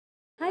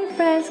Hi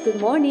friends,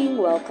 good morning.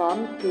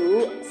 Welcome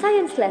to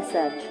science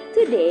lesson.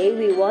 Today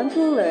we want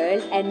to learn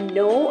and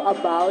know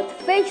about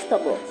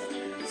vegetables.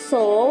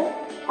 So,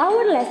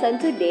 our lesson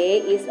today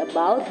is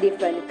about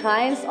different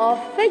kinds of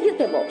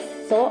vegetables.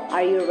 So,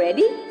 are you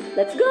ready?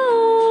 Let's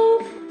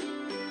go!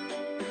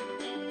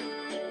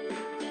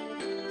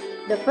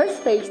 The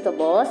first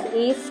vegetable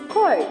is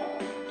corn.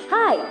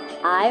 Hi,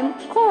 I'm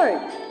corn.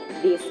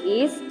 This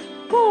is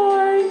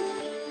corn.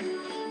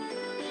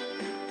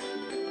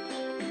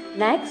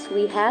 Next,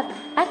 we have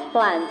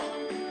eggplant.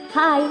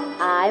 Hi,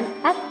 I'm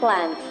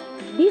eggplant.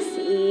 This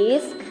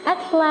is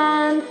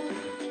eggplant.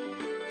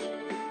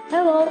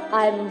 Hello,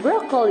 I'm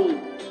broccoli.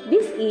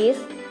 This is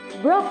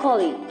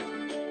broccoli.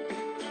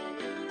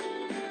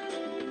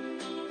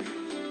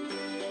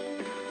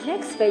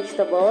 Next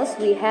vegetables,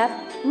 we have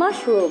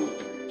mushroom.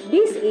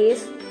 This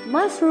is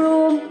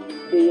mushroom.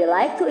 Do you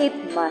like to eat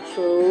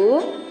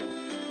mushroom?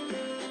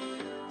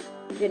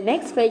 The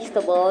next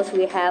vegetables,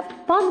 we have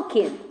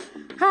pumpkin.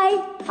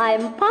 Hi,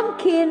 I'm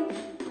pumpkin,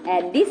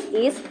 and this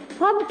is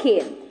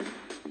pumpkin.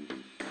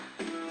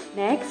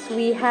 Next,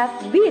 we have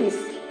beans.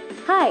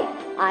 Hi,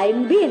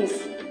 I'm beans.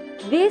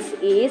 This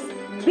is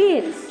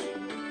beans.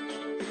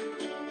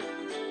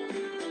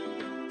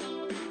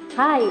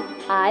 Hi,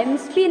 I'm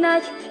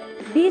spinach.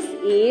 This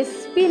is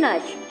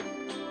spinach.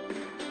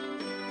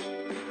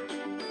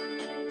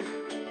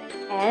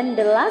 And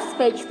the last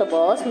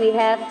vegetables, we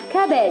have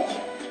cabbage.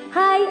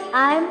 Hi,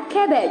 I'm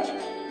cabbage.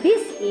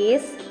 This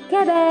is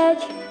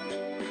cabbage.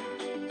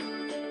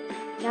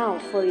 Now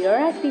for your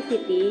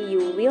activity,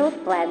 you will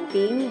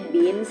planting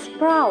bean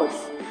sprouts.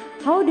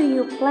 How do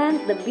you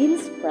plant the bean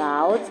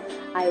sprouts?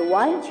 I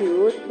want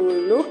you to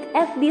look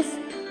at this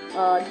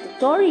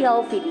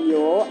tutorial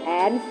video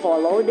and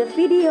follow the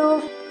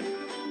video.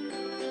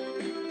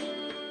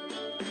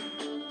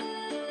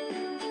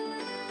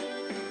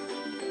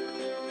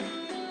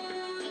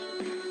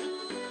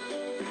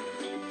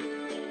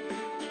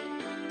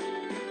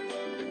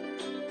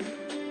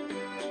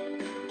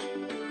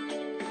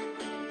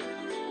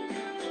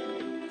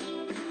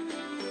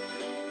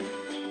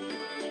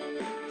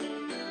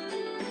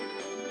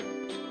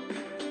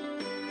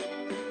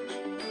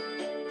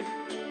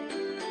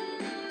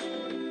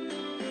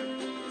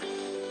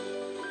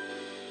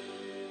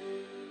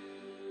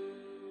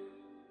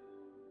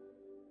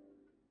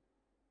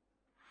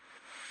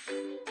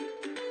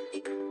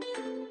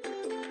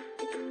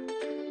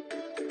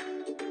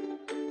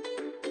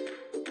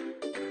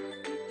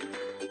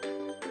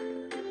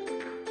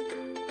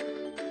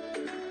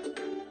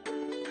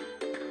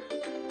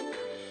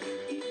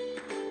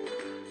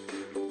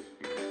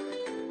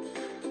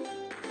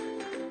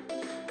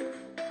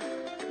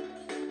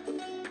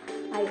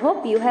 I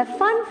hope you have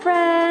fun,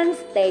 friends.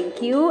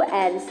 Thank you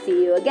and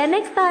see you again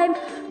next time.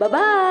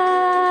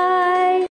 Bye-bye.